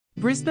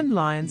Brisbane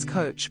Lions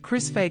coach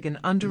Chris Fagan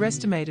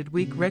underestimated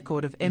weak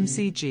record of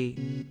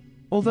MCG,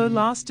 although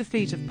last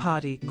defeat of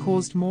party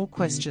caused more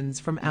questions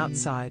from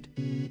outside.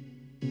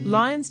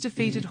 Lions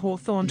defeated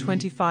Hawthorn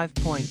 25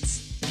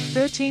 points,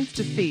 13th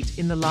defeat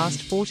in the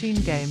last 14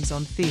 games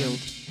on field.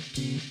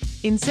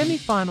 In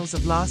semi-finals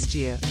of last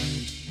year,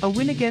 a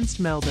win against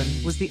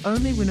Melbourne was the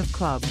only win of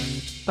club,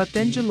 but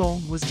then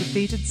Geelong was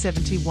defeated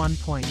 71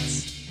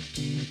 points.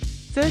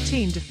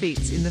 13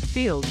 defeats in the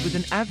field with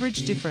an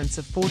average difference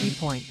of 40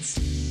 points.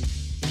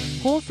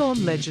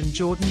 Hawthorn legend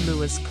Jordan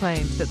Lewis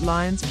claimed that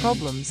Lions'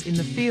 problems in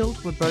the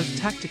field were both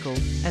tactical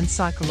and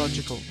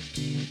psychological.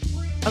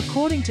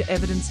 According to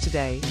evidence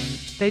today,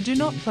 they do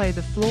not play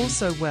the floor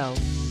so well.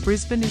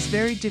 Brisbane is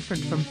very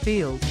different from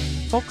field,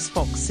 Fox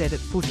said at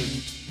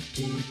Footy.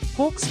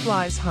 Hawks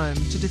flies home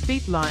to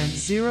defeat Lions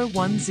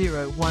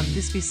 0-1-0-1.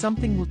 This be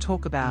something we'll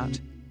talk about,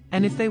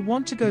 and if they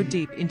want to go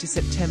deep into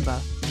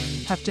September,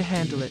 have to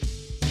handle it.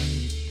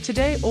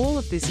 Today all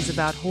of this is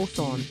about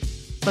Hawthorn,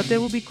 but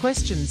there will be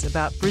questions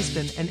about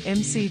Brisbane and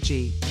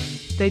MCG.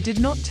 They did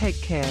not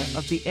take care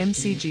of the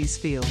MCG's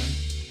field.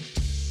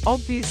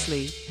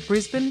 Obviously,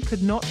 Brisbane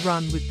could not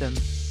run with them.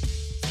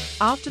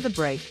 After the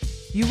break,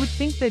 you would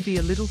think they'd be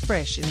a little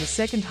fresh in the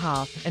second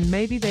half and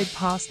maybe they'd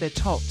pass their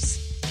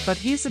tops, but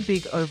here's a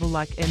big oval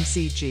like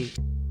MCG.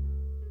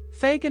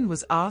 Fagan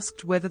was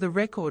asked whether the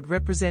record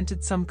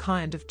represented some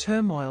kind of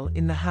turmoil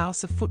in the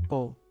house of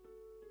football.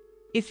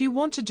 If you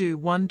want to do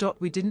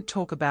one.We didn't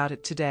talk about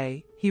it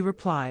today, he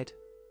replied.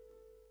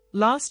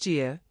 Last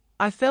year,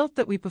 I felt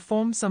that we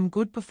performed some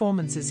good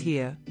performances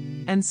here,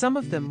 and some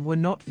of them were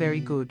not very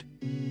good.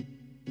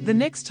 The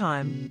next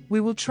time, we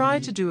will try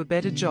to do a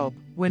better job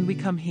when we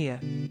come here.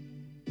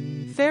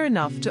 Fair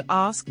enough to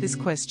ask this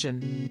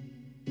question.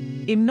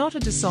 I'm not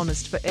a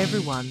dishonest for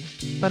everyone,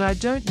 but I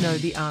don't know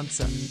the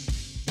answer.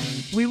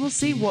 We will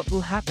see what will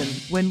happen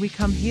when we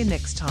come here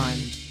next time.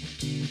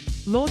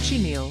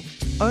 Lachie Neale,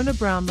 owner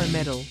Brownlow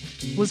medal,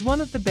 was one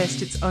of the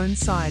best its own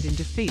side in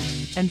defeat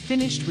and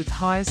finished with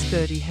highest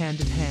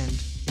 30-handed hand.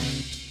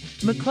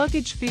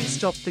 McCluggage Fear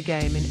stopped the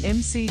game in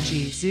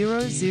MCG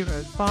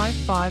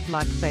 0055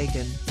 Like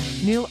Fagan.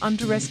 Neale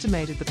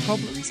underestimated the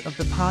problems of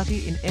the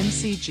party in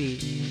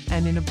MCG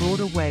and in a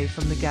broader way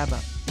from the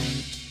Gabba.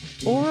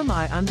 Orum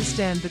I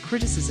understand the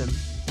criticism,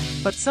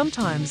 but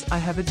sometimes I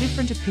have a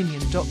different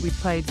opinion. We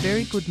played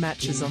very good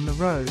matches on the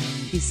road,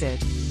 he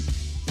said.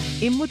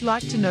 Would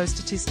like to know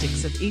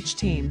statistics of each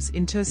team's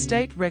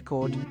interstate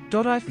record.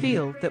 I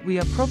feel that we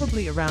are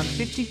probably around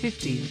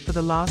 50-50 for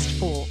the last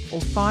 4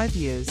 or 5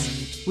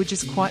 years, which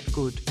is quite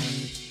good.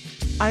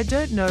 I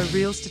don't know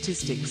real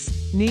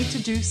statistics, need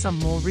to do some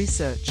more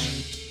research.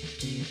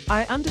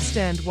 I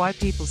understand why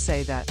people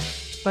say that,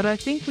 but I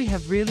think we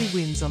have really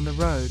wins on the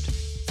road.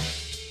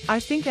 I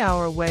think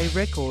our away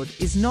record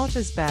is not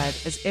as bad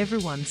as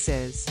everyone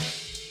says.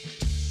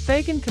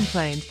 Fagan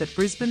complained that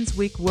Brisbane's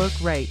weak work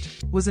rate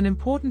was an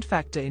important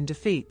factor in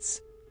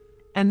defeats,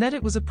 and that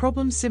it was a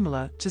problem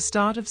similar to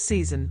start of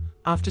season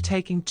after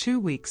taking 2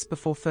 weeks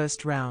before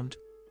first round.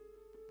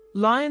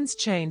 Lions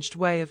changed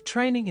way of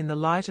training in the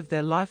light of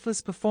their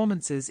lifeless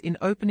performances in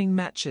opening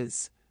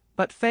matches,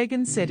 but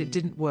Fagan said it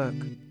didn't work.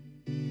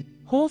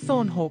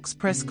 Hawthorn Hawks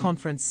Press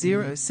Conference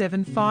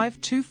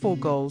 07524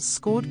 goals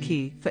scored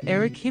key for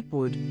Eric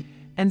Hipwood,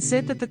 and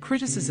said that the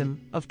criticism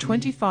of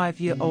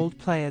 25-year-old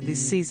player this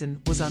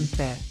season was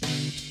unfair.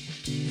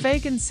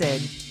 Fagan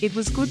said, "It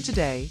was good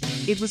today,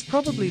 it was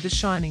probably the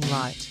shining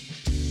light.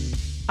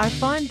 I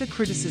find the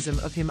criticism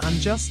of him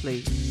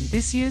unjustly,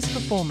 this year's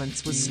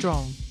performance was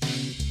strong.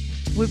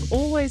 We've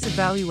always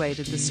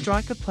evaluated the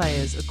striker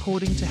players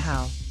according to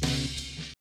how